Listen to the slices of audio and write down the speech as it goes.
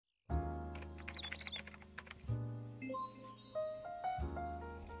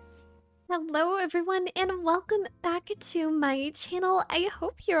Hello everyone and welcome back to my channel. I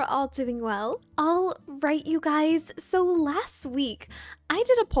hope you're all doing well. All right, you guys, so last week I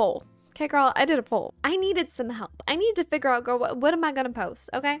did a poll. Okay, girl, I did a poll. I needed some help. I need to figure out, girl, what am I gonna post,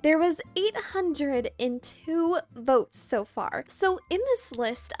 okay? There was 802 votes so far. So in this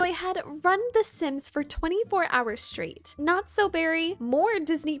list, I had Run the Sims for 24 hours straight. Not So Berry, More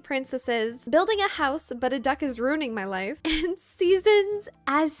Disney Princesses, Building a House, But a Duck is Ruining My Life, and Seasons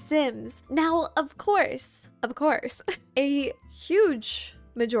as Sims. Now, of course, a huge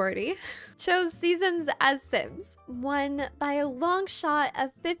majority chose Seasons as Sims, won by a long shot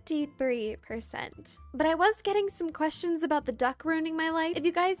of 53%. But I was getting some questions about the duck ruining my life. If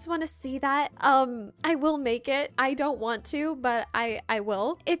you guys want to see that, I will make it. I don't want to, but I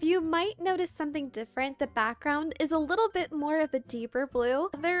will. If you might notice something different, the background is a little bit more of a deeper blue.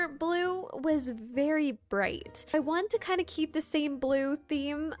 Their blue was very bright. I want to kind of keep the same blue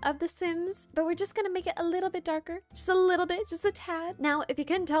theme of The Sims, but we're just gonna make it a little bit darker. Just a little bit, just a tad. Now, if you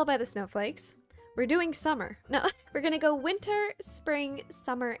couldn't tell by the snowflakes, we're doing summer. No, we're gonna go winter, spring,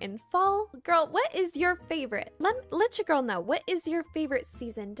 summer, and fall. Girl, what is your favorite? Let your girl know. What is your favorite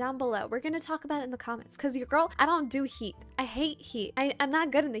season down below? We're gonna talk about it in the comments because your girl, I don't do heat. I hate heat. I'm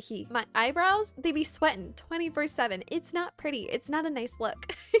not good in the heat. My eyebrows, they be sweating 24/7. It's not pretty. It's not a nice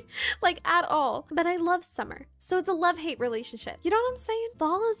look, like at all. But I love summer. So it's a love-hate relationship. You know what I'm saying?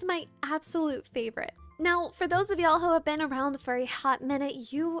 Fall is my absolute favorite. Now, for those of y'all who have been around for a hot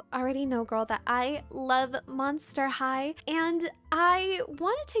minute, you already know, girl, that I love Monster High, and I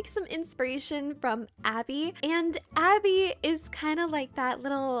want to take some inspiration from Abby. And Abby is kind of like that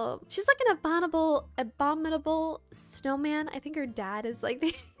little, she's like an abominable snowman. I think her dad is like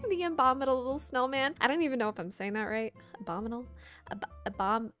the abominable snowman. I don't even know if I'm saying that right. Abominable?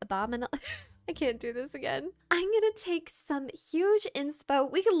 Abominable? I can't do this again. I'm gonna take some huge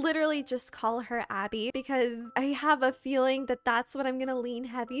inspo. We could literally just call her Abby because I have a feeling that that's what I'm gonna lean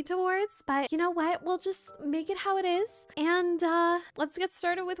heavy towards. But you know what? We'll just make it how it is. And let's get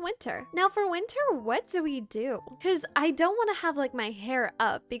started with winter. Now for winter, what do we do? Because I don't want to have like my hair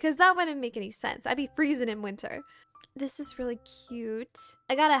up because that wouldn't make any sense. I'd be freezing in winter. This is really cute.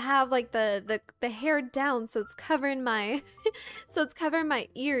 I gotta have like the hair down so it's covering my my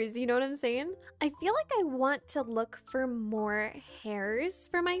ears, you know what I'm saying? I feel like I want to look for more hairs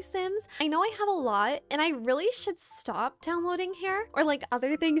for my Sims. I know I have a lot and I really should stop downloading hair or like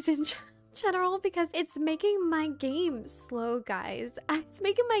other things in general because it's making my game slow, guys. It's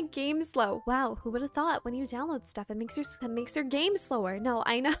making my game slow. Wow, who would have thought when you download stuff it makes your game slower? No,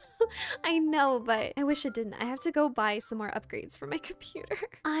 I know. I know, but I wish it didn't. I have to go buy some more upgrades for my computer.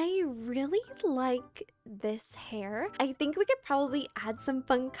 I really like this hair. I think we could probably add some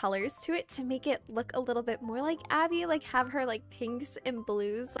fun colors to it to make it look a little bit more like Abby, like have her like pinks and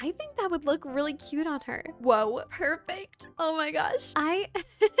blues. I think that would look really cute on her. Whoa, perfect. Oh my gosh.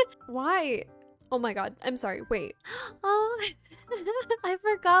 Why? Oh my god, I'm sorry, wait. Oh, I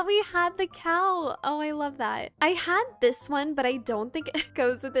forgot we had the cow. Oh, I love that. I had this one, but I don't think it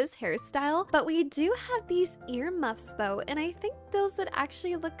goes with this hairstyle. But we do have these earmuffs though, and I think those would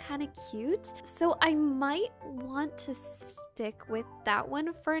actually look kind of cute. So I might want to stick with that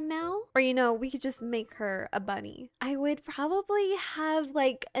one for now. Or you know, we could just make her a bunny. I would probably have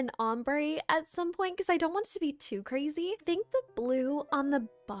like an ombre at some point because I don't want it to be too crazy. I think the blue on the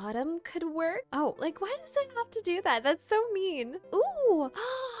bottom could work. Oh, like why does it have to do that? That's so mean. Ooh.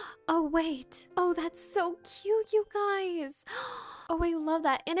 Oh, wait. Oh, that's so cute, you guys. Oh, I love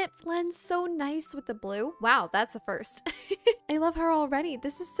that. And it blends so nice with the blue. Wow, that's a first. I love her already.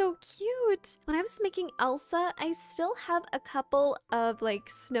 This is so cute. When I was making Elsa, I still have a couple of like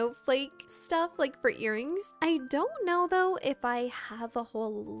snowflake stuff like for earrings. I don't know though if I have a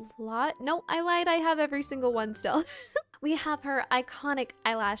whole lot. No, I lied. I have every single one still. We have her iconic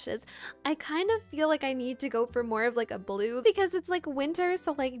eyelashes. I kind of feel like I need to go for more of like a blue because it's like winter,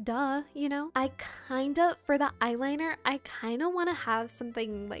 so like duh, you know? I kind of, for the eyeliner, I kind of want to have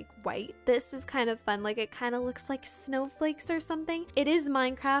something like white. This is kind of fun, like it kind of looks like snowflakes or something. It is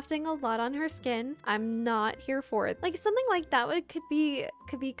Minecrafting a lot on her skin. I'm not here for it. Like something like that could be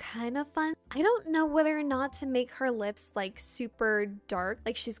kind of fun. I don't know whether or not to make her lips like super dark,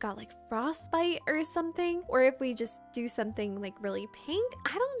 like she's got like frostbite or something, or if we just do something like really pink.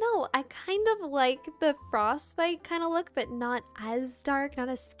 I don't know. I kind of like the frostbite kind of look, but not as dark, not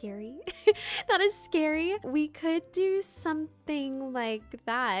as scary. Not as scary. We could do something like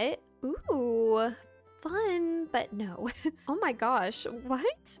that. Ooh, fun, but no. Oh my gosh,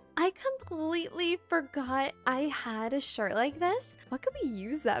 what? I completely forgot I had a shirt like this. What could we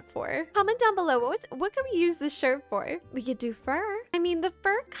use that for? Comment down below. What could we use this shirt for? We could do fur. I mean, the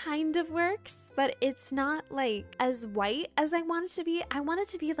fur kind of works, but it's not like as white as I want it to be. I want it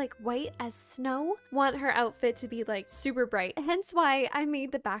to be like white as snow. Want her outfit to be like super bright. Hence why I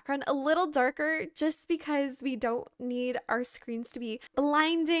made the background a little darker, just because we don't need our screens to be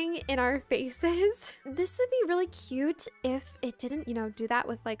blinding in our faces. This would be really cute if it didn't, you know, do that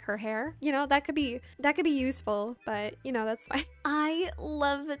with like her hair. You know, that could be useful, but you know, that's fine. I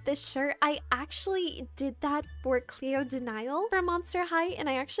love this shirt. I actually did that for Cleo Denial for Monster High, and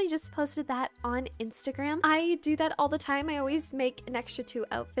I actually just posted that on Instagram. I do that all the time. I always make an extra 2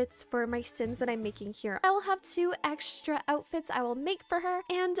 outfits for my Sims that I'm making here. I will have 2 extra outfits I will make for her,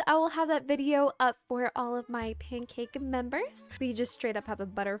 and I will have that video up for all of my Pancake members. We just straight up have a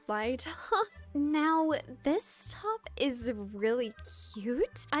butterfly top. Now, this top is really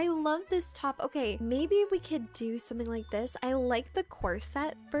cute. I love this top. Okay, maybe we could do something like this. I like the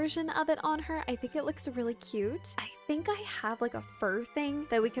corset version of it on her. I think it looks really cute. I think I have like a fur thing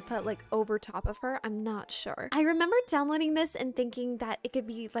that we could put like over top of her. I'm not sure. I remember downloading this and thinking that it could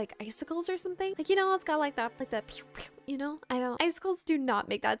be like icicles or something. Like, you know, it's got like that pew, pew, you know? I don't, icicles do not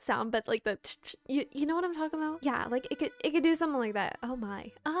make that sound, but like the you know what I'm talking about? Yeah, like it could do something like that. Oh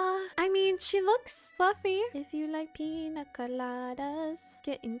my. I mean, she looks fluffy. If you like pina coladas,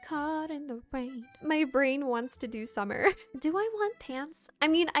 getting caught in the rain. My brain wants to do summer. Do I want pants? I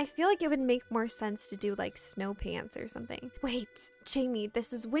mean, I feel like it would make more sense to do like snow pants or something. Wait, Jamie,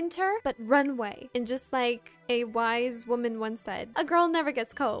 this is winter, but runway. And just like a wise woman once said, a girl never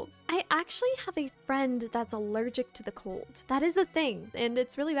gets cold. I actually have a friend that's allergic to the cold. That is a thing, and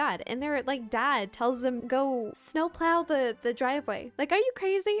it's really bad. And their like dad tells them go snowplow the driveway. Like, are you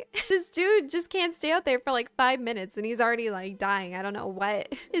crazy? This dude just can't stay out there for like 5 minutes and he's already like dying. I don't know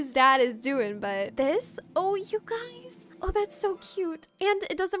what his dad is doing, but this, oh, you guys, oh, that's so cute. And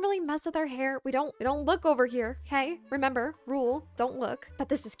it doesn't really mess with our hair. We don't look over here, okay? Remember, rule, don't look. But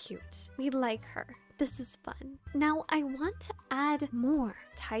this is cute. We like her. This is fun. Now I want to add more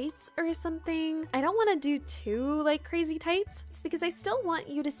tights or something. I don't want to do too like crazy tights. It's because I still want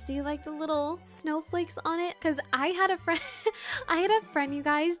you to see like the little snowflakes on it. Cause I had a friend, you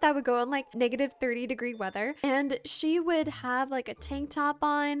guys, that would go on like -30-degree weather, and she would have like a tank top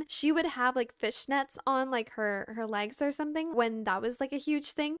on. She would have like fishnets on like her legs or something when that was like a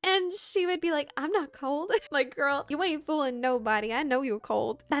huge thing. And she would be like, I'm not cold. Like, girl, you ain't fooling nobody. I know you're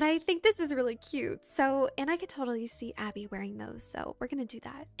cold. But I think this is really cute. So, and I could totally see Abby wearing those, so we're gonna do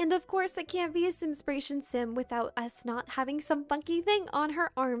that. And of course, it can't be a Simspiration sim without us not having some funky thing on her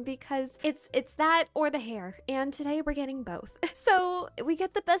arm, because it's that or the hair. And today we're getting both. So we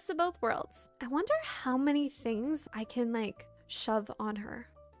get the best of both worlds. I wonder how many things I can like shove on her.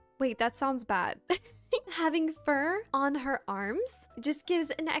 Wait, that sounds bad. Having fur on her arms just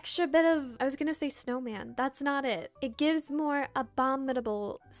gives an extra bit of, I was gonna say snowman. That's not it. It gives more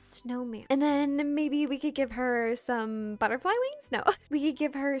abominable snowman. And then maybe we could give her some butterfly wings? No. We could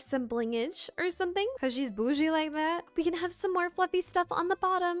give her some blingage or something because she's bougie like that. We can have some more fluffy stuff on the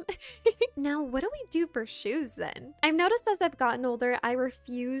bottom. Now, what do we do for shoes then? I've noticed as I've gotten older, I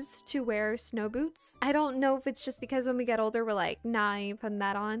refuse to wear snow boots. I don't know if it's just because when we get older, we're like, nah, I ain't putting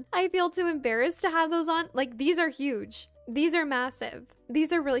that on. I feel too embarrassed to have those on. Like, these are huge. These are massive.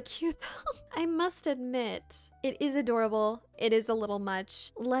 These are really cute though. I must admit, it is adorable. It is a little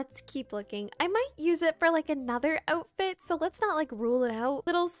much. Let's keep looking. I might use it for like another outfit, so let's not like rule it out.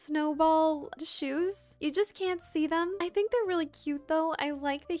 Little snowball shoes. You just can't see them. I think they're really cute though. I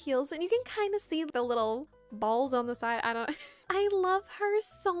like the heels, and you can kind of see the little balls on the side. I love her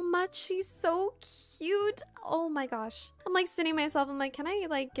so much. She's so cute. Oh my gosh. I'm like sitting myself. I'm like, can I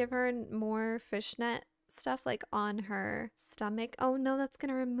like give her more fishnet stuff like on her stomach? Oh no, that's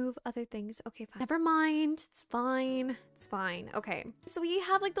gonna remove other things. Okay, fine. Never mind. It's fine. It's fine. Okay. So we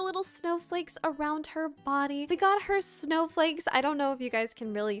have like the little snowflakes around her body. We got her snowflakes. I don't know if you guys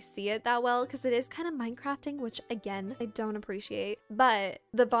can really see it that well because it is kind of Minecrafting, which again, I don't appreciate. But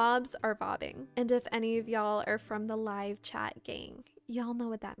the bobs are bobbing. And if any of y'all are from the live chat gang, y'all know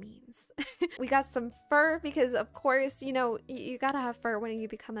what that means. We got some fur because of course, you know, you gotta have fur when you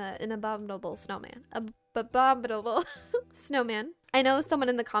become an abominable snowman. Abominable snowman. I know someone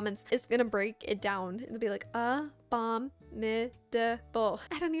in the comments is gonna break it down. It'll be like,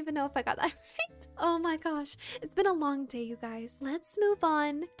 I don't even know if I got that right. Oh my gosh, it's been a long day, you guys. Let's move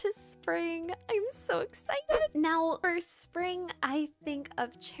on to spring. I'm so excited. Now, for spring, I think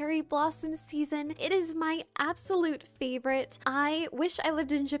of cherry blossom season. It is my absolute favorite. I wish I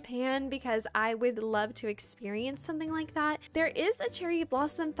lived in Japan because I would love to experience something like that. There is a cherry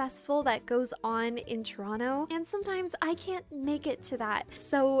blossom festival that goes on in Toronto, and sometimes I can't make it to that.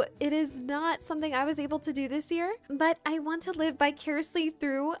 So it is not something I was able to do this year, but I want to live vicariously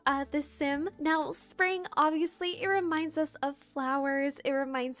through the sim. Now, spring, obviously, it reminds us of flowers. It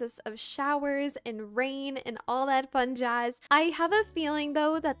reminds us of showers and rain and all that fun jazz. I have a feeling,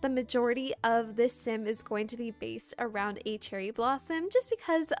 though, that the majority of this sim is going to be based around a cherry blossom just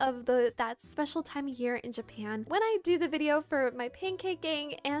because of that special time of year in Japan. When I do the video for my pancake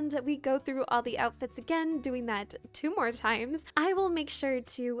gang and we go through all the outfits again, doing that 2 more times, I will make sure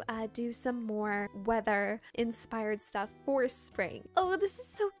to do some more weather-inspired stuff for spring. Oh, this is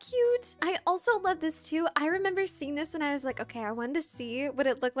so cute. I also love this too. I remember seeing this and I was like, okay, I wanted to see what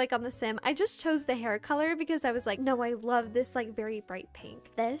it looked like on the sim. I just chose the hair color because I was like, no, I love this like very bright pink.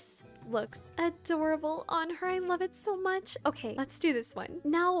 This looks adorable on her. I love it so much. Okay, let's do this one.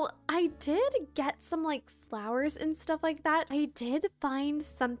 Now, I did get some like flowers and stuff like that. I did find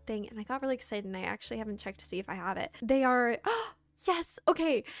something and I got really excited and I actually haven't checked to see if I have it. They are... Yes,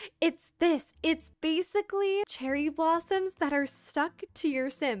 okay, it's this. It's basically cherry blossoms that are stuck to your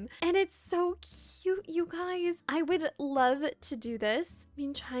sim. And it's so cute, you guys. I would love to do this. I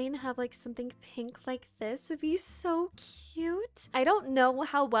mean, try and have like something pink like this would be so cute. I don't know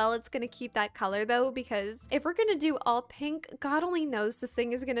how well it's gonna keep that color though, because if we're gonna do all pink, God only knows this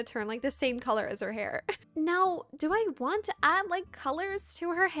thing is gonna turn like the same color as her hair. Now, do I want to add like colors to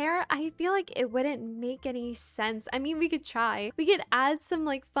her hair? I feel like it wouldn't make any sense. I mean, we could try. We could add some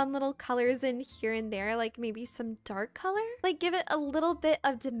like fun little colors in here and there, like maybe some dark color, like give it a little bit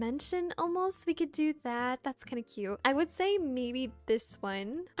of dimension almost. We could do that. That's kind of cute. I would say maybe this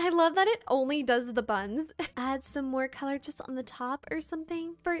one. I love that it only does the buns. Add some more color just on the top or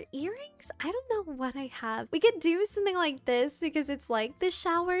something. For earrings, I don't know what I have. We could do something like this because it's like the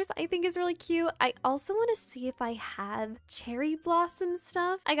showers I think is really cute. I also want to see if I have cherry blossom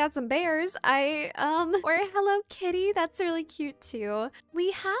stuff. I got some bears. Or Hello Kitty. That's really cute too.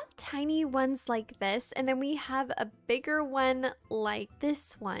 We have tiny ones like this, and then we have a bigger one like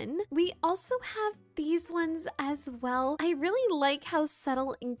this one. We also have these ones as well. I really like how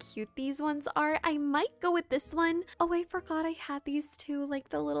subtle and cute these ones are. I might go with this one. Oh, I forgot I had these two, like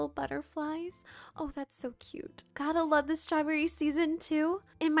the little butterflies. Oh, that's so cute. Gotta love the strawberry season too.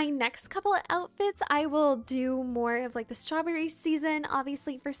 In my next couple of outfits, I will do more of like the strawberry season,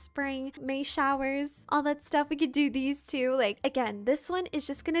 obviously for spring, May showers, all that stuff. We could do these too. Like, again, this one is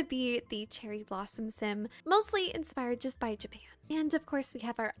just gonna be the cherry blossom sim, mostly inspired just by Japan. And of course, we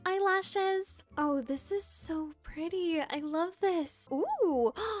have our eyelashes. Oh, this is so pretty. I love this.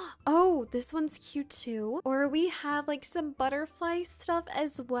 Ooh. Oh, this one's cute too. Or we have like some butterfly stuff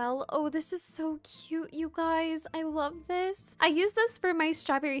as well. Oh, this is so cute, you guys. I love this. I use this for my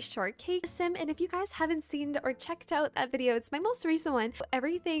strawberry shortcake sim. And if you guys haven't seen or checked out that video, it's my most recent one.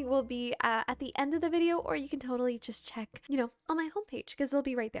 Everything will be at the end of the video, or you can totally just check, you know, on my homepage because it'll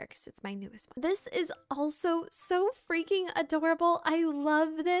be right there because it's my newest one. This is also so freaking adorable. I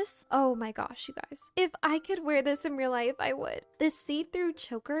love this. Oh my gosh, you guys. If I could wear this in real life, I would. This see-through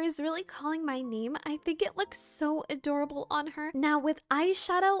choker is really calling my name. I think it looks so adorable on her. Now with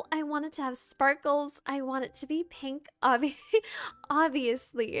eyeshadow, I want it to have sparkles. I want it to be pink,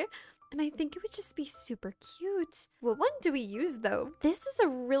 obviously. And I think it would just be super cute. What one do we use though? This is a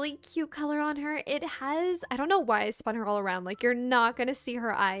really cute color on her. It has, I don't know why I spun her all around. Like, you're not gonna see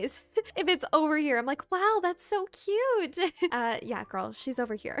her eyes. If it's over here, I'm like, wow, that's so cute. Yeah, girl, she's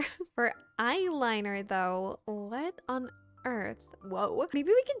over here. For eyeliner though, what on earth? Whoa. Maybe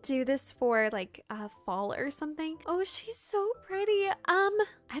we can do this for like fall or something. Oh, she's so pretty.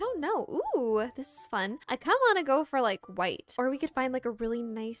 I don't know. Ooh, this is fun. I kind of want to go for like white, or we could find like a really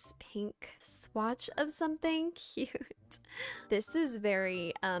nice pink swatch of something cute. This is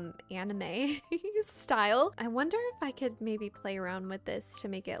very anime style. I wonder if I could maybe play around with this to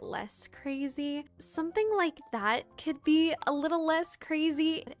make it less crazy. Something like that could be a little less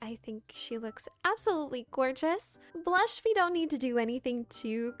crazy. I think she looks absolutely gorgeous. Blush, we don't need to do anything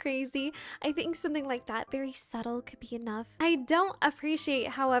too crazy. I think something like that, very subtle, could be enough. I don't appreciate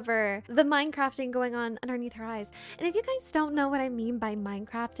how however, the Minecrafting going on underneath her eyes. And if you guys don't know what I mean by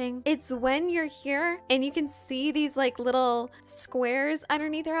Minecrafting, it's when you're here and you can see these like little squares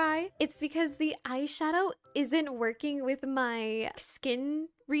underneath her eye. It's because the eyeshadow isn't working with my skin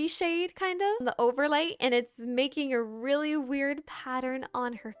reshade, kind of the overlay, and it's making a really weird pattern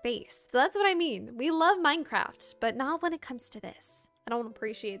on her face. So that's what I mean. We love Minecraft, but not when it comes to this. I don't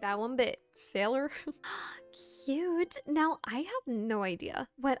appreciate that one bit. Failure. Cute. Now, I have no idea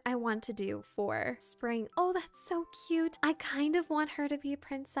what I want to do for spring. Oh, that's so cute. I kind of want her to be a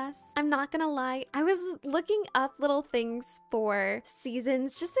princess. I'm not gonna lie. I was looking up little things for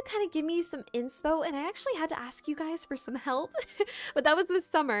seasons just to kind of give me some inspo, and I actually had to ask you guys for some help, but that was with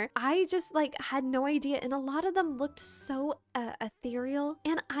summer. I just like had no idea, and a lot of them looked so ethereal,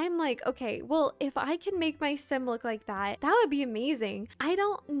 and I'm like, okay, well, if I can make my sim look like that, that would be amazing. I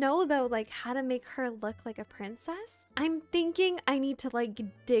don't know though, like how to make her look like a princess. I'm thinking I need to like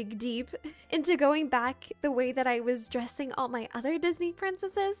dig deep into going back the way that I was dressing all my other Disney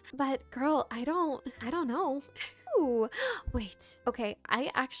princesses, but girl, I don't know. Ooh, wait, okay,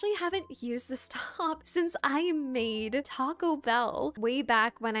 I actually haven't used this top since I made Taco Bell way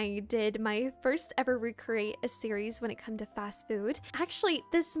back when I did my first ever recreate a series when it comes to fast food. Actually,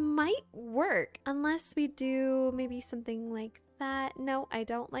 this might work unless we do maybe something like that. No, I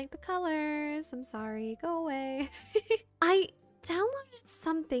don't like the colors. I'm sorry, go away. I downloaded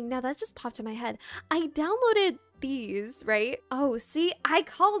something. Now that just popped in my head. I downloaded these, right? Oh, see, I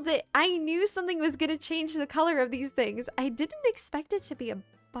called it. I knew something was gonna change the color of these things. I didn't expect it to be a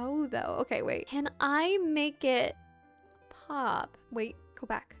bow though. Okay, wait. Can I make it pop? Wait, go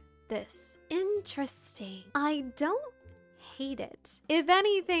back. This. Interesting. I don't hate it. If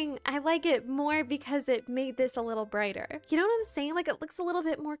anything, I like it more because it made this a little brighter. You know what I'm saying? Like it looks a little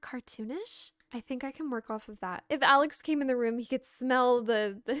bit more cartoonish. I think I can work off of that. If Alex came in the room, he could smell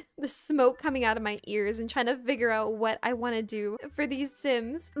the smoke coming out of my ears and trying to figure out what I want to do for these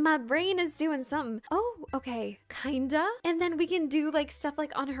Sims. My brain is doing something. Oh, okay, kinda. And then we can do like stuff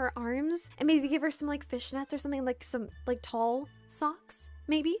like on her arms and maybe give her some like fishnets or something, like some like tall socks,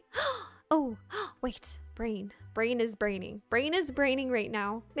 maybe. Oh, wait, brain. Brain is braining. Brain is braining right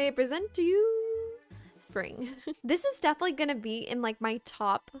now. May I present to you spring. This is definitely gonna be in like my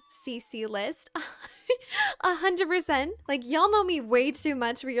top CC list. 100%. Like y'all know me way too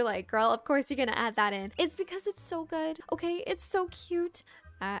much where you're like, girl, of course you're gonna add that in. It's because it's so good. Okay, it's so cute.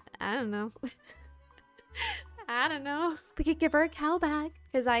 I don't know. I don't know. We could give her a cow bag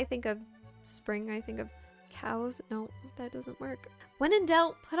because I think of spring, I think of cows. No, that doesn't work. When in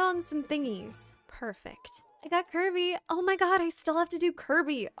doubt, put on some thingies. Perfect. I got Kirby. Oh my god, I still have to do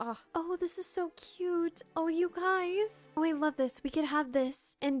Kirby. Oh, this is so cute. Oh, you guys. Oh, I love this. We could have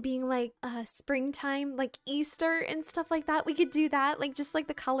this and being like springtime, like Easter and stuff like that. We could do that, like just like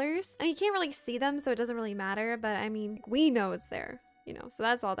the colors. I mean, you can't really see them, so it doesn't really matter, but I mean, we know it's there. You know, so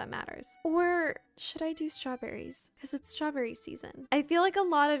that's all that matters. Or should I do strawberries? Because it's strawberry season. I feel like a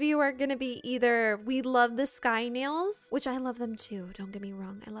lot of you are gonna be either we love the sky nails, which I love them too, don't get me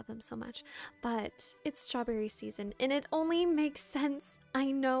wrong, I love them so much, but it's strawberry season and it only makes sense.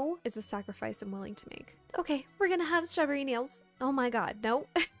 I know it's a sacrifice I'm willing to make. Okay, we're gonna have strawberry nails. Oh my god, no.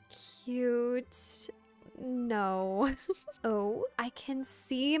 Cute. No. Oh, I can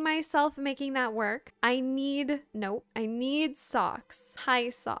see myself making that work. I need socks. High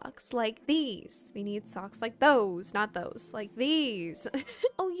socks like these. We need socks like those, not those, like these.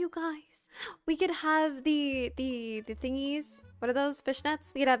 Oh, you guys. We could have the thingies. What are those?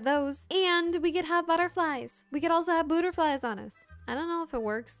 Fishnets? We could have those. And we could have butterflies. We could also have butterflies on us. I don't know if it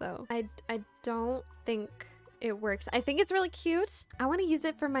works though. I don't think it works. I think it's really cute. I want to use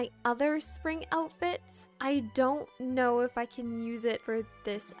it for my other spring outfits. I don't know if I can use it for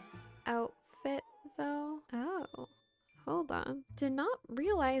this outfit though. Oh, hold on. Did not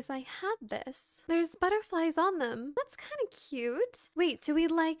realize I had this. There's butterflies on them. That's kind of cute. Wait, do we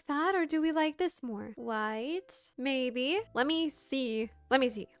like that or do we like this more? White? Maybe. Let me see.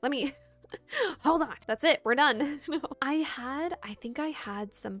 Hold on. That's it. We're done. No. I think I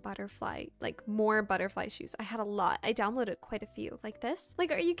had some butterfly, like more butterfly shoes. I had a lot. I downloaded quite a few like this.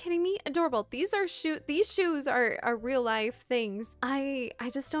 Like, are you kidding me? Adorable. These shoes are real life things. I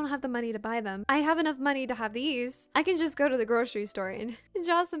just don't have the money to buy them. I have enough money to have these. I can just go to the grocery store and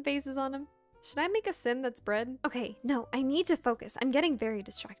draw some faces on them. Should I make a sim that's bread? Okay, no, I need to focus. I'm getting very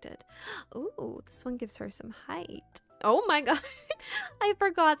distracted. Ooh, this one gives her some height. Oh my god, I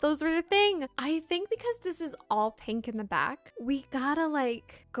forgot those were the thing. I think because this is all pink in the back, we gotta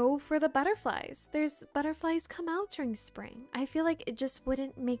like go for the butterflies. There's butterflies come out during spring. I feel like it just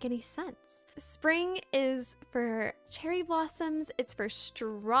wouldn't make any sense. Spring is for cherry blossoms. It's for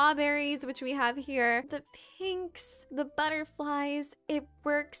strawberries, which we have here. The pinks, the butterflies, it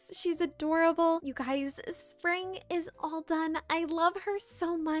works. She's adorable. You guys, spring is all done. I love her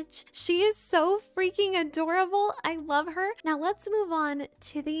so much. She is so freaking adorable. I love her. Now let's move on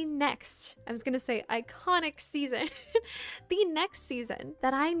to the next, I was gonna say iconic season. The next season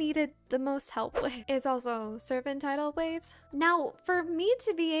that I needed the most help with is also serpent tidal waves. Now, for me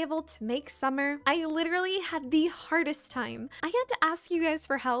to be able to make summer, I literally had the hardest time. I had to ask you guys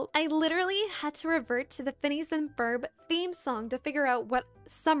for help. I literally had to revert to the Phineas and Ferb theme song to figure out what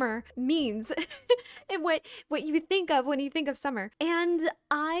summer means and what you think of when you think of summer. And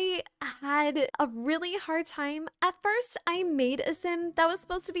I had a really hard time. At first, I made a sim that was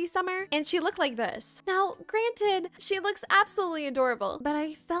supposed to be summer and she looked like this. Now, granted, she looks absolutely adorable, but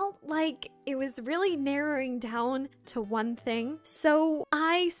I felt like it was really narrowing down to one thing. So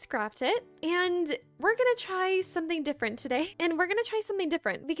I scrapped it and we're gonna try something different today. And we're gonna try something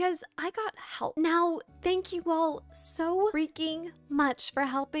different because I got help. Now, thank you all so freaking much for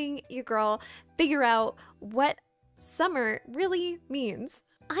helping your girl figure out what summer really means.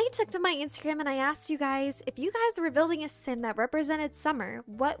 I took to my Instagram and I asked you guys, if you guys were building a sim that represented summer,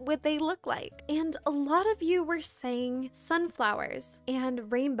 what would they look like? And a lot of you were saying sunflowers and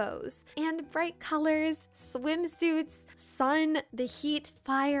rainbows and bright colors, swimsuits, sun, the heat,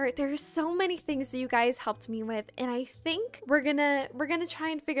 fire. There's so many things that you guys helped me with, and I think we're gonna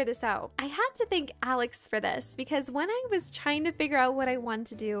try and figure this out. I had to thank Alex for this because when I was trying to figure out what I wanted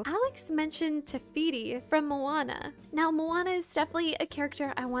to do, Alex mentioned Tafiti from Moana. Now, Moana is definitely a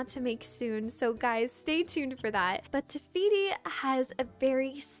character I want to make soon, so guys, stay tuned for that. But Tafiti has a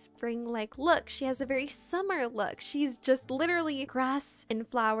very spring-like look. She has a very summer look. She's just literally grass and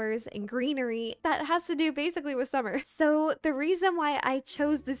flowers and greenery that has to do basically with summer. So the reason why I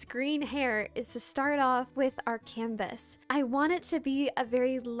chose this green hair is to start off with our canvas. I want it to be a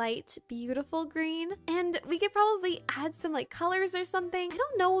very light, beautiful green, and we could probably add some like colors or something. I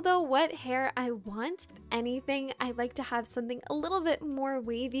don't know though what hair I want. If anything, I like to have something a little bit more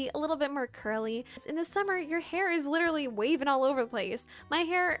wavy, a little bit more curly. In the summer, your hair is literally waving all over the place. My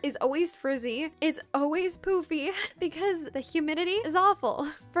hair is always frizzy. It's always poofy because the humidity is awful.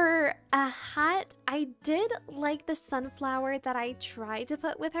 For a hat, I did like the sunflower that I tried to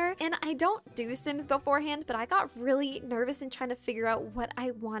put with her. And I don't do Sims beforehand, but I got really nervous in trying to figure out what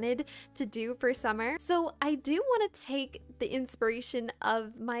I wanted to do for summer. So I do want to take the inspiration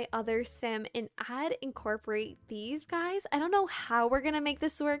of my other Sim and incorporate these guys. I don't know how we're gonna make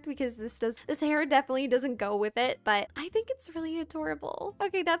this work because this hair definitely doesn't go with it, but I think it's really adorable.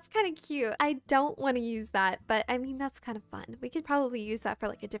 Okay, that's kind of cute. I don't want to use that, but I mean, that's kind of fun. We could probably use that for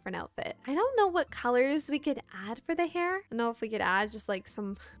like a different outfit. I don't know what colors we could add for the hair. I don't know if we could add just like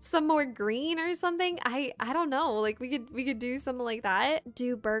some more green or something. I don't know. Like we could do something like that.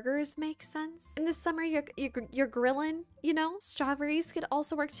 Do burgers make sense? In the summer, you're grilling, you know? Strawberries could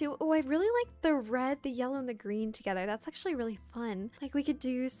also work too. Oh, I really like the red, the yellow, and the green together. That's actually really fun. Like we could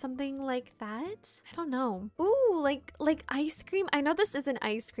do something like that. I don't know. Ooh, like ice cream. I know this isn't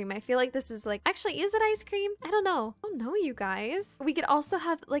ice cream. I feel like this is like, actually, is it ice cream? I don't know. I don't know, you guys. We could also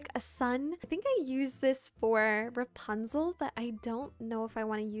have like a sun. I think I use this for Rapunzel, but I don't know if I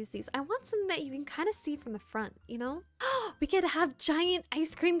want to use these. I want something that you can kind of see from the front, you know? We could have giant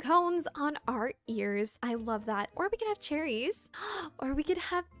ice cream cones on our ears. I love that. Or we could have cherries. Or we could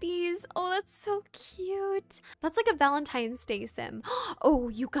have these. Oh, that's so cute. That's like a Valentine's Day sim. Oh,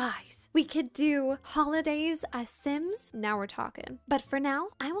 you guys. We could do holidays as Sims. Now we're talking. But for now,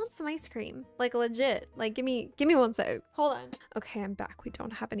 I want some ice cream. Like legit. Like give me one sec. Hold on. Okay, I'm back. We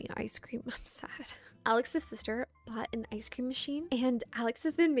don't have any ice cream. I'm sad. Alex's sister bought an ice cream machine and Alex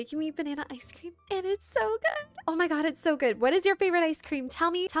has been making me banana ice cream and it's so good. Oh my god, it's so good. What is your favorite ice cream? Tell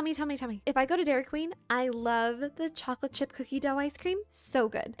me. If I go to Dairy Queen, I love the chocolate chip cookie dough ice cream. So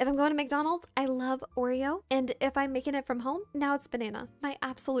good. If I'm going to McDonald's, I love Oreo. And if I'm making it from home, now it's banana. My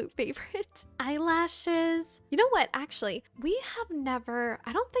absolute favorite. Eyelashes. You know what? Actually, we have never,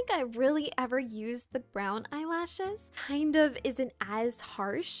 I don't think I really ever used the brown eyelashes. Kind of isn't as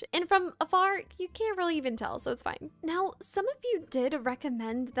harsh. And from afar, you can't really even tell, so it's fine. Now, some of you did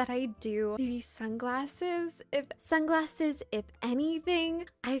recommend that I do maybe sunglasses. If anything,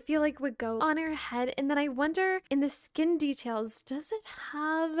 I feel like would go on her head. And then I wonder in the skin details, does it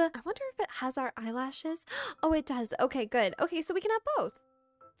have, I wonder if it has our eyelashes. Oh, it does. Okay, good. Okay, so we can have both.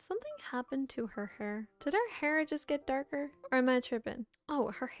 Something happened to her hair. Did her hair just get darker? Or am I tripping?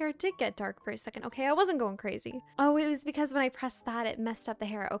 Oh, her hair did get dark for a second. Okay, I wasn't going crazy. Oh, it was because when I pressed that, it messed up the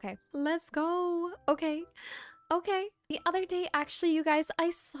hair. Okay, let's go. Okay. Okay. The other day, actually, you guys,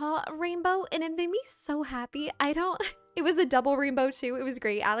 I saw a rainbow and it made me so happy. It was a double rainbow too. It was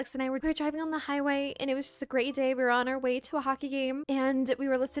great. Alex and I were driving on the highway and it was just a great day. We were on our way to a hockey game and we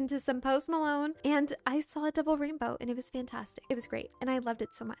were listening to some Post Malone and I saw a double rainbow and it was fantastic. It was great and I loved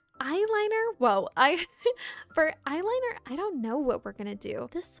it so much. Eyeliner? Whoa, for eyeliner, I don't know what we're gonna do.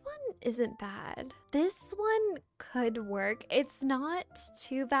 This one isn't bad. This one could work. It's not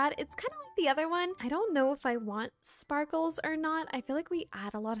too bad. It's kind of like the other one. I don't know if I want sparkles or not. I feel like we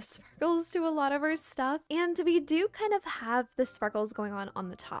add a lot of sparkles to a lot of our stuff and we do kind of have the sparkles going on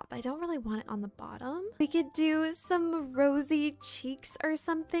the top. I don't really want it on the bottom. We could do some rosy cheeks or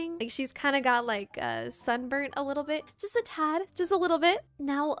something. Like she's kind of got like sunburnt a little bit, just a tad, just a little bit.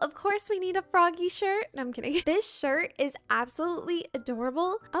 Now, of course, we need a froggy shirt. No, I'm kidding. This shirt is absolutely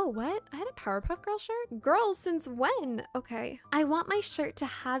adorable. Oh, what? I had a Powerpuff Girl shirt? Girl, since when? Okay. I want my shirt to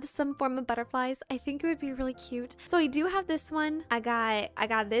have some form of butterflies. I think it would be really cute. So I do have this one. I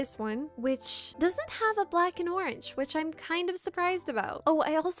got this one, which doesn't have a black and orange, which I'm kind of surprised about. Oh,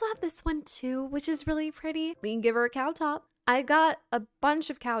 I also have this one too, which is really pretty. We can give her a cow top. I got a bunch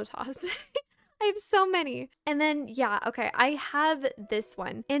of cow tops. I have so many. And then, yeah, okay, I have this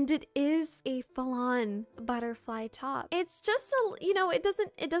one and it is a full-on butterfly top. It's just a, you know, it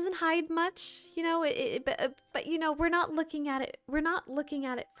doesn't hide much, you know, but you know, we're not looking at it. We're not looking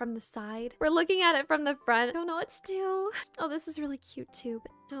at it from the side. We're looking at it from the front. I don't know what to do. Oh, this is really cute too,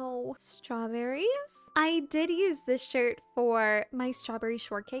 but no. Strawberries? I did use this shirt for my strawberry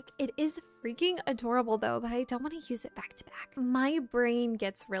shortcake. It is freaking adorable though, but I don't want to use it back to back. My brain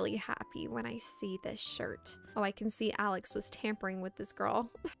gets really happy when I see this shirt. Oh, I can see Alex was tampering with this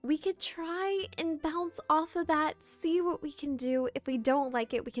girl. We could try and bounce off of that, see what we can do. If we don't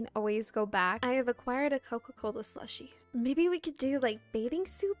like it, we can always go back. I have acquired a Coca-Cola slushie. Maybe we could do like bathing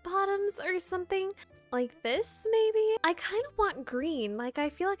suit bottoms or something. Like this, maybe? I kind of want green. Like, I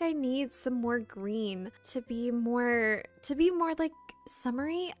feel like I need some more green to be more like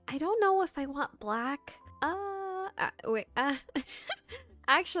summery. I don't know if I want black. Wait,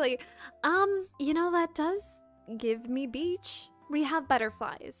 actually, you know, that does give me beach. We have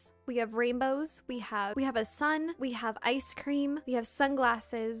butterflies, we have rainbows, we have a sun, we have ice cream, we have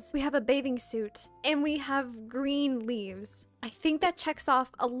sunglasses, we have a bathing suit, and we have green leaves. I think that checks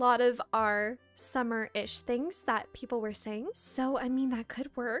off a lot of our summer-ish things that people were saying. So, I mean, that could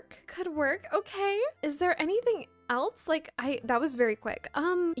work. Could work. Okay. Is there anything else? Like, that was very quick.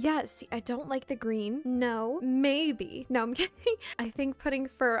 Yeah, see, I don't like the green. No. Maybe. No, I'm kidding. I think putting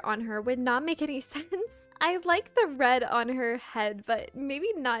fur on her would not make any sense. I like the red on her head, but maybe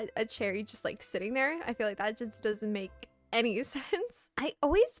not a cherry just like sitting there. I feel like that just doesn't make any sense. I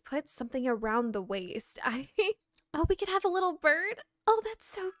always put something around the waist. Oh, we could have a little bird. Oh, that's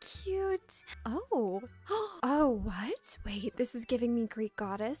so cute. Oh. Oh, what? Wait, this is giving me Greek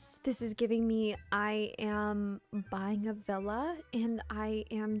goddess. This is giving me I am buying a villa and I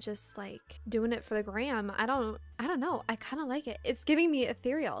am just like doing it for the gram. I don't know. I kind of like it. It's giving me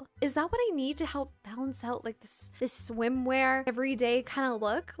ethereal. Is that what I need to help balance out like this swimwear everyday kind of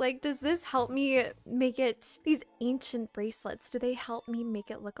look? Like, does this help me make it, these ancient bracelets, do they help me make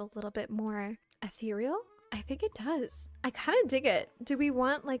it look a little bit more ethereal? I think it does. I kind of dig it. Do we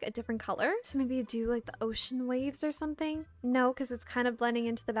want like a different color? So maybe do like the ocean waves or something? No, because it's kind of blending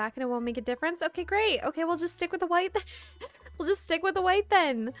into the back and it won't make a difference. Okay, great. Okay, we'll just stick with the white. We'll just stick with the white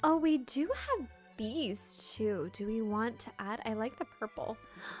then. Oh, we do have bees too. Do we want to add? I like the purple.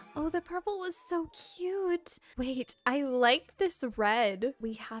 Oh, the purple was so cute. Wait, I like this red.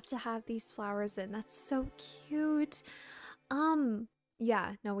 We have to have these flowers in. That's so cute.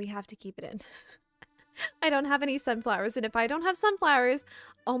 Yeah, no, we have to keep it in. I don't have any sunflowers, and if I don't have sunflowers,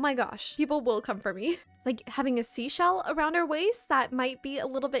 oh my gosh, people will come for me. Like having a seashell around our waist, that might be a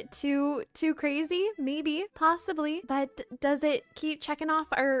little bit too crazy. Maybe, possibly, but does it keep checking off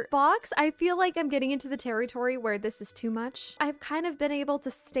our box? I feel like I'm getting into the territory where this is too much. I've kind of been able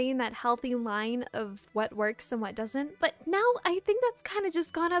to stay in that healthy line of what works and what doesn't, but now I think that's kind of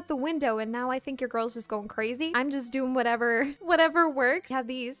just gone out the window, and now I think your girl's just going crazy. I'm just doing whatever works. I have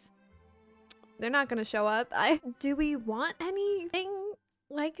these. They're not gonna show up. Do we want anything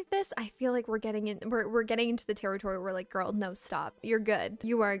like this? I feel like we're getting into the territory where like, girl, no, stop. You're good.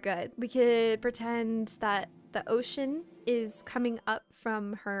 You are good. We could pretend that the ocean is coming up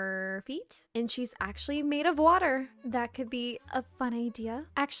from her feet and she's actually made of water. That could be a fun idea.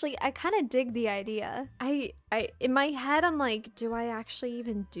 Actually, I kind of dig the idea. In my head, I'm like, do I actually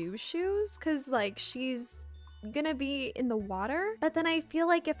even do shoes? Cause like she's gonna be in the water, but then I feel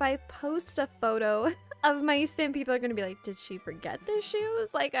like if I post a photo of my sim, people are gonna be like, did she forget the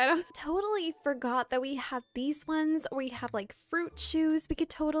shoes? Like, I don't totally forgot that we have these ones, or we have like fruit shoes. We could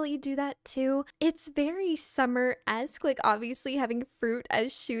totally do that too. It's very summer-esque. Like, obviously having fruit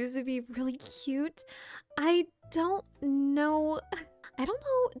as shoes would be really cute. I don't know.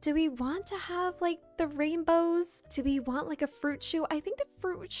 Do we want to have like the rainbows? Do we want like a fruit shoe? I think the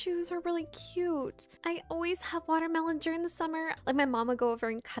fruit shoes are really cute. I always have watermelon during the summer. Like, my mom would go over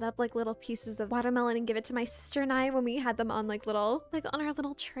and cut up like little pieces of watermelon and give it to my sister and I when we had them on like on our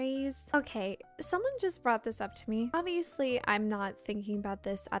little trays. Okay, someone just brought this up to me. Obviously, I'm not thinking about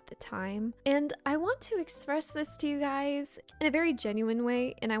this at the time, and I want to express this to you guys in a very genuine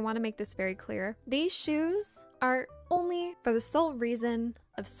way, and I want to make this very clear. These shoes are only for the sole reason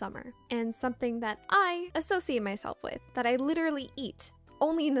of summer, and something that I associate myself with, that I literally eat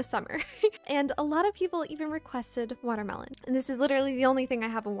only in the summer. And a lot of people even requested watermelon, and this is literally the only thing I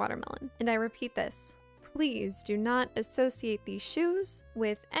have in watermelon. And I repeat this: please do not associate these shoes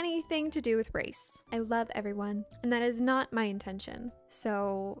with anything to do with race. I love everyone, and that is not my intention.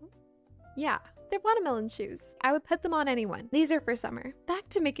 So yeah, they're watermelon shoes. I would put them on anyone. These are for summer. Back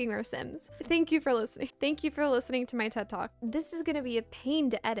to making our Sims. Thank you for listening. Thank you for listening to my TED Talk. This is gonna be a pain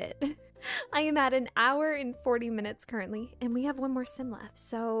to edit. I am at 1 hour and 40 minutes currently, and we have one more sim left.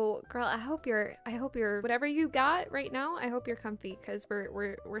 So girl, I hope you're whatever you got right now, I hope you're comfy, because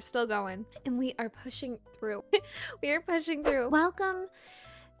we're still going, and we are pushing through. We are pushing through. Welcome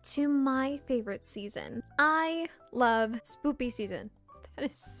to my favorite season. I love spoopy season. That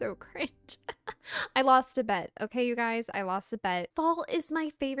is so cringe. I lost a bet. Okay, you guys, I lost a bet. Fall is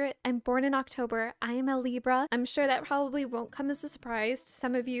my favorite. I'm born in October. I am a Libra. I'm sure that probably won't come as a surprise to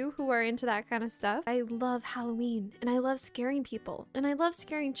some of you who are into that kind of stuff. I love Halloween, and I love scaring people, and I love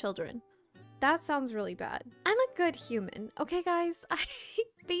scaring children. That sounds really bad. I'm a good human. Okay, guys?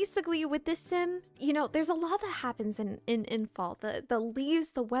 Basically, with this sim, you know, there's a lot that happens in fall. The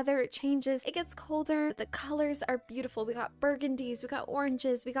leaves, the weather, it changes. It gets colder. The colors are beautiful. We got burgundies, we got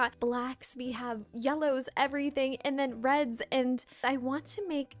oranges, we got blacks, we have yellows, everything, and then reds. And I want to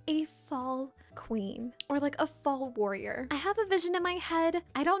make a fall queen, or like a fall warrior. I have a vision in my head.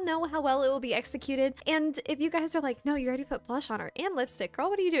 I don't know how well it will be executed. And if you guys are like, no, you already put blush on her and lipstick, girl,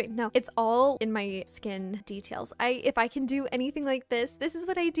 what are you doing? No, it's all in my skin details. If I can do anything like this is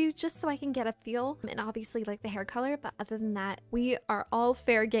what I do, just so I can get a feel, and obviously like the hair color, but other than that, we are all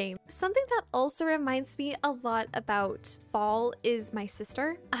fair game. Something that also reminds me a lot about fall is my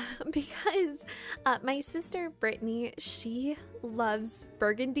sister, because my sister Brittany, she loves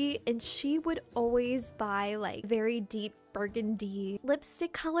burgundy, and she would always buy like very deep burgundy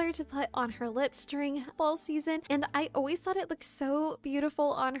lipstick color to put on her lips during fall season, and I always thought it looked so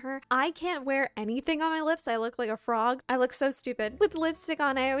beautiful on her. I can't wear anything on my lips. I look like a frog. I look so stupid with lipstick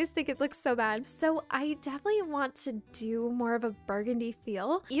on. I always think it looks so bad. So I definitely want to do more of a burgundy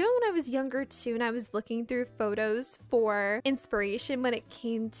feel. Even when I was younger too, and I was looking through photos for inspiration when it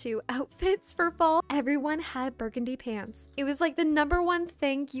came to outfits for fall, everyone had burgundy pants. It was like the #1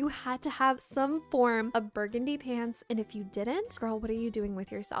 thing. You had to have some form of burgundy pants, and if you didn't, girl, what are you doing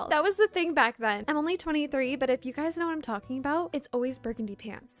with yourself? That was the thing back then. I'm only 23, but if you guys know what I'm talking about, it's always burgundy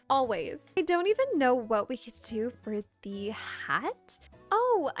pants. Always. I don't even know what we could do for the hat.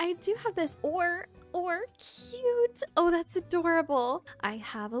 Oh, I do have this. Or cute. Oh, that's adorable. I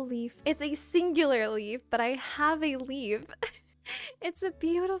have a leaf. It's a singular leaf, but I have a leaf. It's a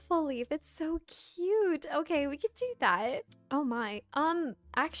beautiful leaf. It's so cute. Okay, we could do that. Oh my.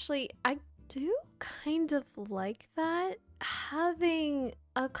 Actually, I do kind of like that. Having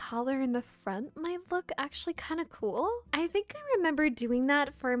a collar in the front might look actually kind of cool. I think I remember doing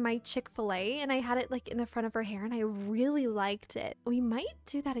that for my Chick-fil-A, and I had it like in the front of her hair, and I really liked it. We might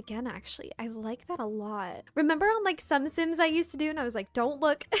do that again, actually. I like that a lot. Remember on like some Sims I used to do, and I was like, don't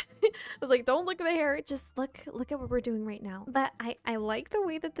look. I was like, don't look at the hair. Just look at what we're doing right now. But I like the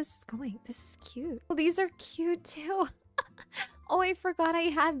way that this is going. This is cute. Oh, these are cute too. Oh, I forgot I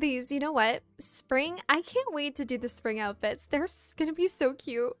had these. You know what? Spring. I can't wait to do the spring outfits. They're gonna be so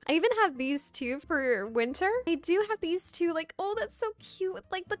cute. I even have these too for winter. I do have these too. Like, oh, that's so cute with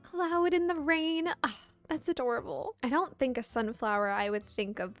like the cloud and the rain. Oh, that's adorable. I don't think a sunflower I would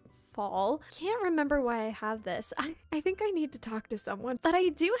think of fall. Can't remember why I have this. I think I need to talk to someone, but I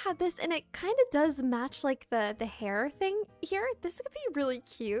do have this, and it kind of does match like the hair thing here. This could be really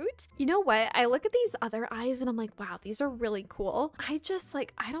cute. You know what? I look at these other eyes and I'm like, wow, these are really cool.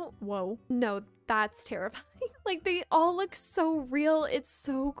 Whoa, no, that's terrifying. Like, they all look so real. It's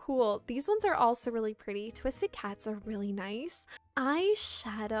so cool. These ones are also really pretty. Twisted cats are really nice.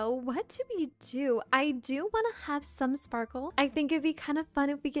 eyeshadow, what do we do? I do want to have some sparkle. I think it'd be kind of fun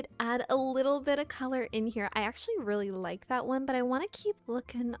if we could add a little bit of color in here. I actually really like that one, but I want to keep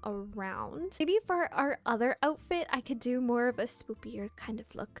looking around. Maybe for our other outfit, I could do more of a spookier kind of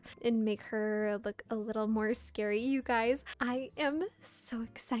look and make her look a little more scary. You guys, I am so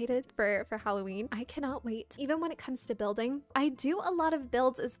excited for Halloween. I cannot wait. Even when it comes to building, I do a lot of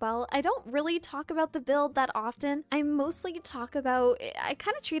builds as well. I don't really talk about the build that often. I mostly talk about, I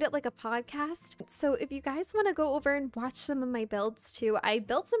kind of treat it like a podcast. So if you guys want to go over and watch some of my builds too, I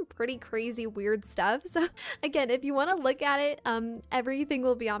built some pretty crazy weird stuff. So again, if you want to look at it, everything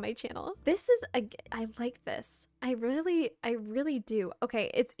will be on my channel. This is, I like this. I really do. Okay,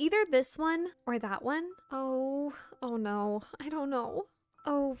 it's either this one or that one. Oh no, I don't know.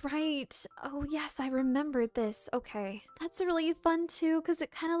 Oh, right. Oh, yes, I remembered this. Okay. That's really fun too, because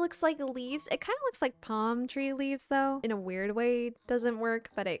it kind of looks like leaves. It kind of looks like palm tree leaves though. In a weird way, it doesn't work,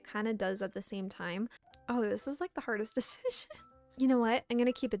 but it kind of does at the same time. Oh, this is like the hardest decision. You know what? I'm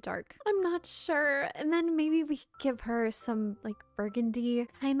gonna keep it dark. I'm not sure. And then maybe we give her some like burgundy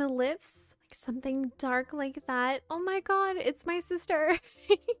kind of lips. Like something dark like that. Oh my god, it's my sister.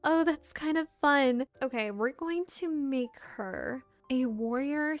 Oh, that's kind of fun. Okay, we're going to make her a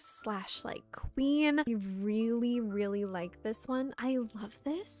warrior slash like queen. I really like this one. I love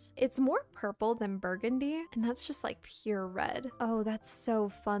this. It's more purple than burgundy, and that's just like pure red. Oh, that's so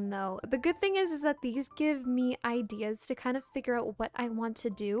fun though. The good thing is that these give me ideas to kind of figure out what I want to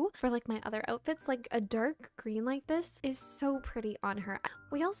do for like my other outfits. Like a dark green like this is so pretty on her.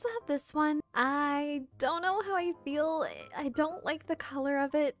 We also have this one. I don't know how I feel. I don't like the color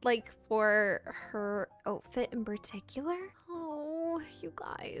of it, like for her outfit in particular. Oh, you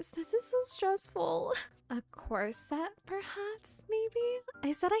guys, this is so stressful. A corset, perhaps, maybe?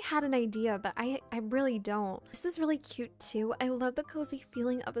 I said I had an idea, but I really don't. This is really cute too. I love the cozy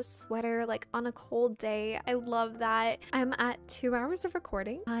feeling of a sweater, like on a cold day. I love that. I'm at 2 hours of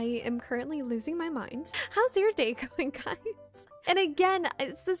recording. I am currently losing my mind. How's your day going, guys? And again,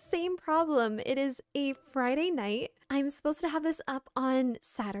 it's the same problem. It is a Friday night. I'm supposed to have this up on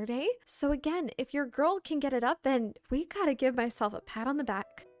Saturday. So again, if your girl can get it up, then we gotta give myself a pat on the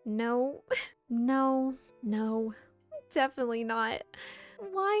back. No, no, definitely not.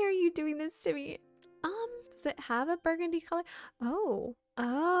 Why are you doing this to me? Does it have a burgundy color?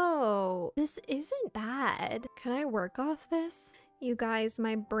 Oh, this isn't bad. Can I work off this? You guys,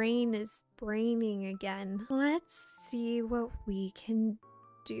 my brain is braining again. Let's see what we can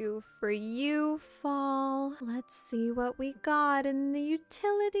do for you, fall. Let's see what we got in the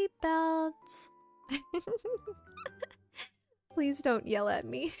utility belt. Please don't yell at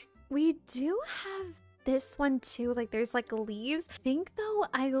me. We do have this one too, like there's like leaves. I think though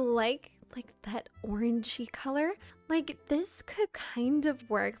I like that orangey color. Like this could kind of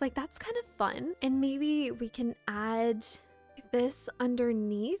work. Like that's kind of fun. And maybe we can add this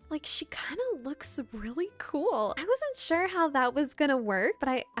underneath. Like she kind of looks really cool. I wasn't sure how that was gonna work, but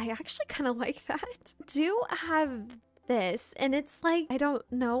I actually kind of like that. Do have this, and it's like, I don't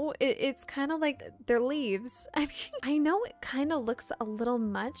know, it's kind of like they're leaves. I mean, I know it kind of looks a little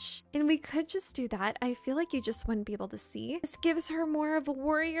much, and we could just do that. I feel like you just wouldn't be able to see. This gives her more of a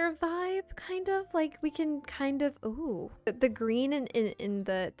warrior vibe, kind of like we can kind of, ooh, the green in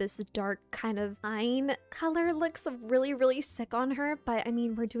this dark kind of pine color looks really sick on her, but I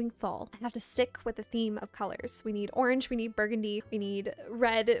mean, we're doing fall. I have to stick with the theme of colors. We need orange, we need burgundy, we need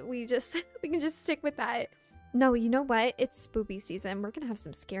red. We can just stick with that. No, you know what? It's spooky season. We're gonna have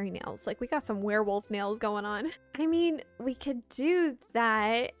some scary nails. Like we got some werewolf nails going on. I mean, we could do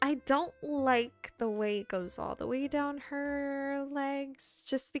that. I don't like the way it goes all the way down her legs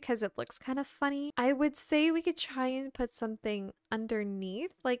just because it looks kind of funny. I would say we could try and put something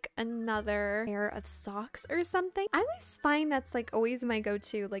underneath, like another pair of socks or something. I always find that's like always my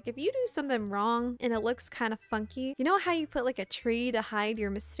go-to. Like if you do something wrong and it looks kind of funky, you know how you put like a tree to hide your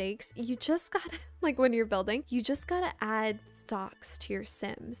mistakes? You just gotta, like when you're building, you just gotta add socks to your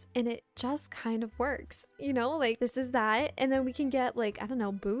Sims and it just kind of works, you know, like this is that, and then we can get like, I don't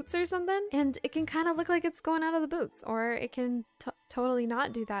know, boots or something, and it can kind of look like it's going out of the boots, or it can totally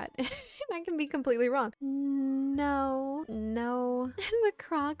not do that. And I can be completely wrong. No, the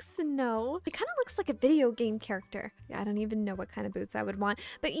Crocs, no. It kind of looks like a video game character. I don't even know what kind of boots I would want,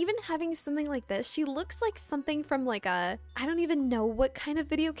 but even having something like this, she looks like something from like a, I don't even know what kind of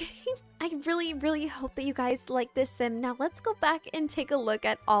video game. I really hope that you guys like this sim. Now let's go back and take a look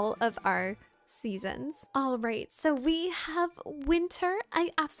at all of our seasons. All right, so we have winter.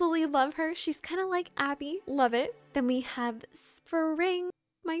 I absolutely love her. She's kind of like Abby. Love it. Then we have spring.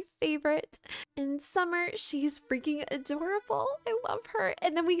 my favorite. In summer, she's freaking adorable. I love her.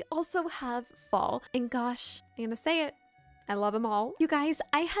 And then we also have fall. And gosh, I'm gonna say it, I love them all. You guys,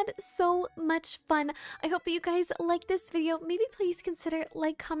 I had so much fun. I hope that you guys like this video. Maybe please consider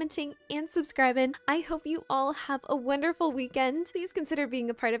like, commenting, and subscribing. I hope you all have a wonderful weekend. Please consider being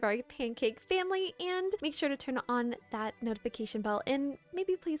a part of our pancake family and make sure to turn on that notification bell and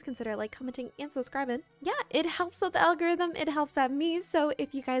maybe please consider like, commenting, and subscribing. Yeah, it helps out the algorithm. It helps out me. So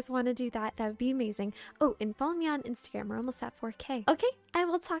if you guys want to do that, that would be amazing. Oh, and follow me on Instagram. We're almost at 4K. Okay, I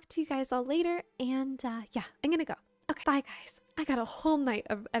will talk to you guys all later. And yeah, I'm gonna go. Okay, bye guys. I got a whole night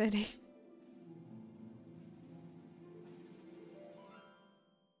of editing.